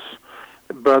humans.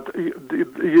 But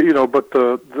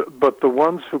the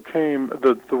ones who came,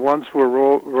 the ones who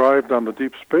arrived on the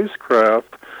deep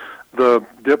spacecraft, the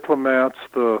diplomats,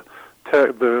 the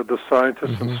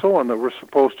scientists and so on that were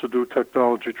supposed to do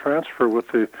technology transfer with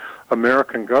the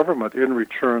American government in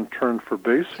return for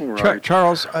basing rights.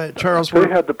 Charles, they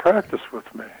had to practice with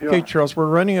me. Yeah. Okay, Charles, we're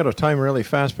running out of time really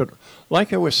fast, but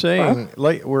like I was saying,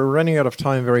 we're running out of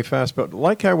time very fast, but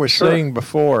like I was saying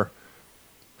before,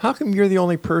 how come you're the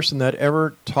only person that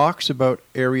ever talks about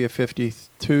Area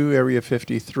 52, Area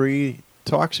 53,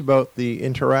 talks about the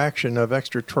interaction of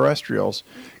extraterrestrials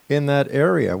in that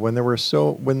area when there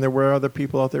were other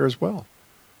people out there as well?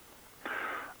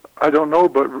 I don't know,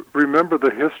 but remember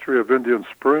the history of Indian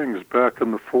Springs. Back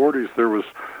in the 40s, there was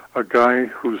a guy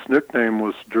whose nickname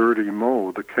was Dirty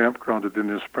Mo. The campground at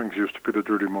Indian Springs used to be the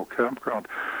Dirty Mo campground.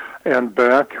 And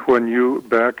back in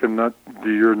the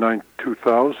year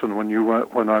 2000,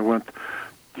 when I went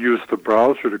to use the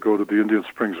browser to go to the Indian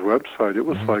Springs website, it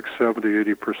was like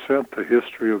 70-80% the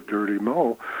history of Dirty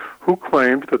Mo, who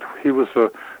claimed that he was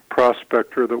a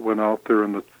prospector that went out there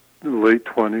in the late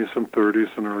 20s and 30s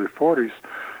and early 40s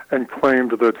and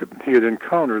claimed that he had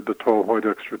encountered the tall white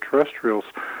extraterrestrials.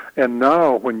 And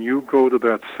now when you go to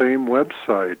that same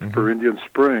website for Indian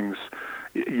Springs,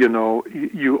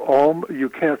 you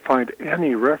can't find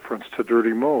any reference to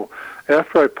Dirty Mo.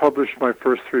 After I published my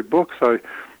first 3 books, I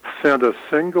sent a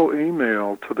single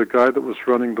email to the guy that was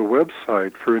running the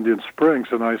website for Indian Springs,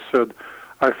 and I said,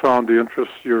 I found the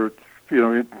interest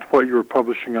what you were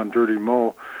publishing on Dirty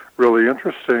Mo really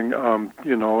interesting, and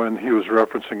he was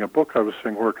referencing a book. I was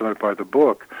saying, where can I buy the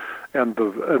book? And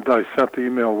I sent the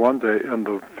email one day, and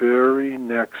the very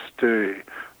next day,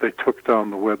 they took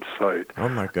down the website. Oh,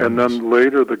 my goodness. And then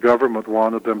later, the government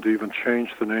wanted them to even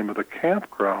change the name of the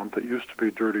campground that used to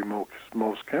be Dirty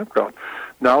Mo's Campground.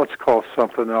 Now it's called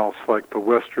something else, like the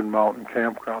Western Mountain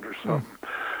Campground or something.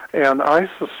 And I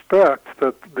suspect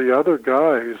that the other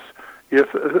guys,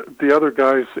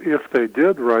 if they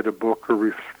did write a book or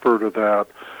refer to that,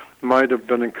 might have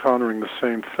been encountering the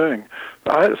same thing.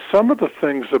 Some of the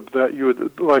things that you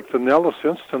would, like the Nellis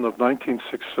incident of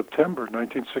September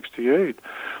 1968,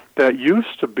 that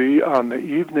used to be on the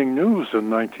evening news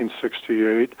in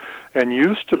 1968, and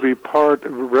used to be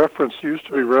referenced in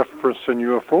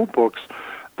UFO books.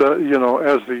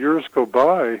 As the years go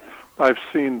by, I've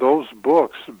seen those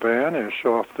books vanish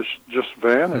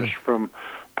from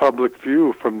public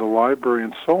view, from the library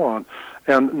and so on.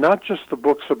 And not just the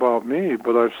books about me,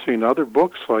 but I've seen other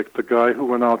books like the guy who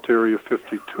went out to Area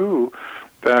 52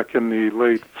 back in the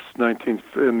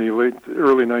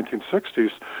early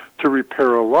 1960s to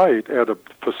repair a light at a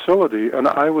facility, and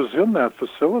I was in that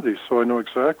facility, so I know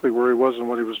exactly where he was and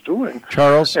what he was doing.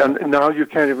 Charles, and now you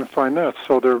can't even find that.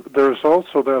 So there's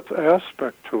also that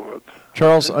aspect to it.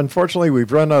 Charles, unfortunately,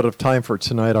 we've run out of time for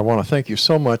tonight. I want to thank you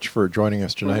so much for joining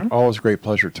us tonight. Always a great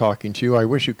pleasure talking to you. I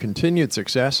wish you continued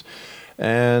success.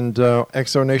 And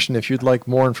Exo Nation, if you'd like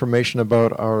more information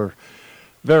about our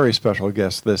Very special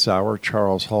guest this hour,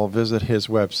 Charles Hall. Visit his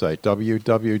website,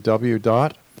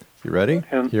 www. You ready?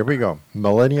 Here we go.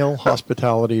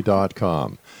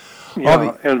 millennialhospitality.com.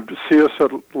 Yeah, and see us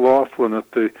at Laughlin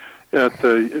at the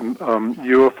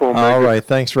UFO. All right,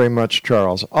 thanks very much,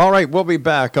 Charles. All right, we'll be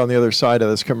back on the other side of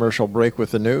this commercial break with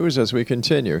the news as we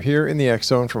continue here in the X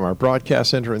Zone from our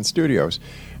broadcast center and studios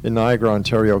in Niagara,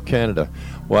 Ontario, Canada.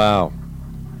 Wow.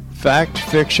 Fact,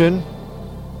 fiction,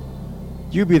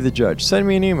 you be the judge. Send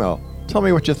me an email. Tell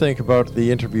me what you think about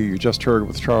the interview you just heard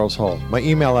with Charles Hall. My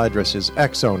email address is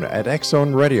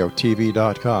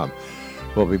xzone@xzoneradiotv.com.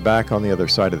 We'll be back on the other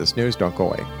side of this news. Don't go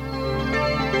away.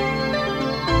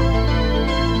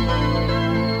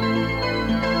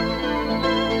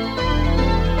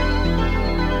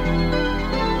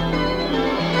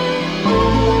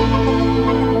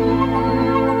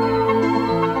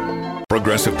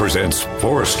 Progressive presents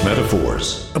Forced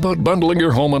Metaphors about bundling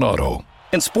your home and auto.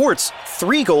 In sports,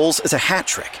 3 goals is a hat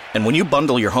trick. And when you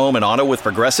bundle your home and auto with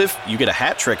Progressive, you get a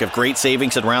hat trick of great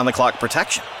savings and round-the-clock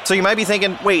protection. So you might be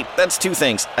thinking, wait, that's 2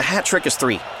 things. A hat trick is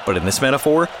 3. But in this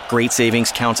metaphor, great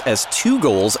savings counts as 2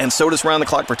 goals, and so does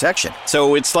round-the-clock protection.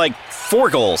 So it's like 4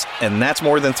 goals, and that's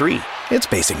more than 3. It's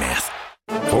basic math.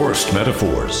 Forced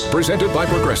Metaphors, presented by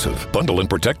Progressive. Bundle and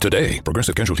protect today.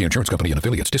 Progressive Casualty Insurance Company and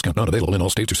Affiliates. Discount not available in all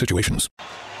states or situations.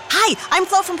 Hi, I'm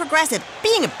Flo from Progressive.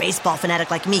 Being a baseball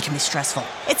fanatic like me can be stressful.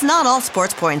 It's not all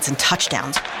sports points and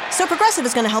touchdowns. So Progressive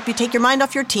is going to help you take your mind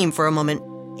off your team for a moment.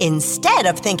 Instead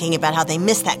of thinking about how they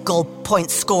missed that goal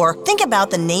point score, think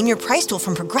about the Name Your Price tool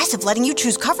from Progressive, letting you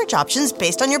choose coverage options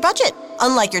based on your budget,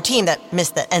 unlike your team that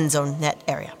missed the end zone net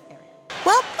area.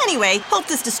 Well, anyway, hope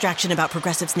this distraction about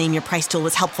Progressive's Name Your Price tool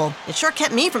was helpful. It sure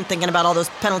kept me from thinking about all those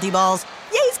penalty balls.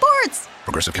 Yay, sports!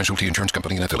 Progressive Casualty Insurance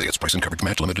Company and Affiliates. Price and coverage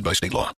match limited by state law.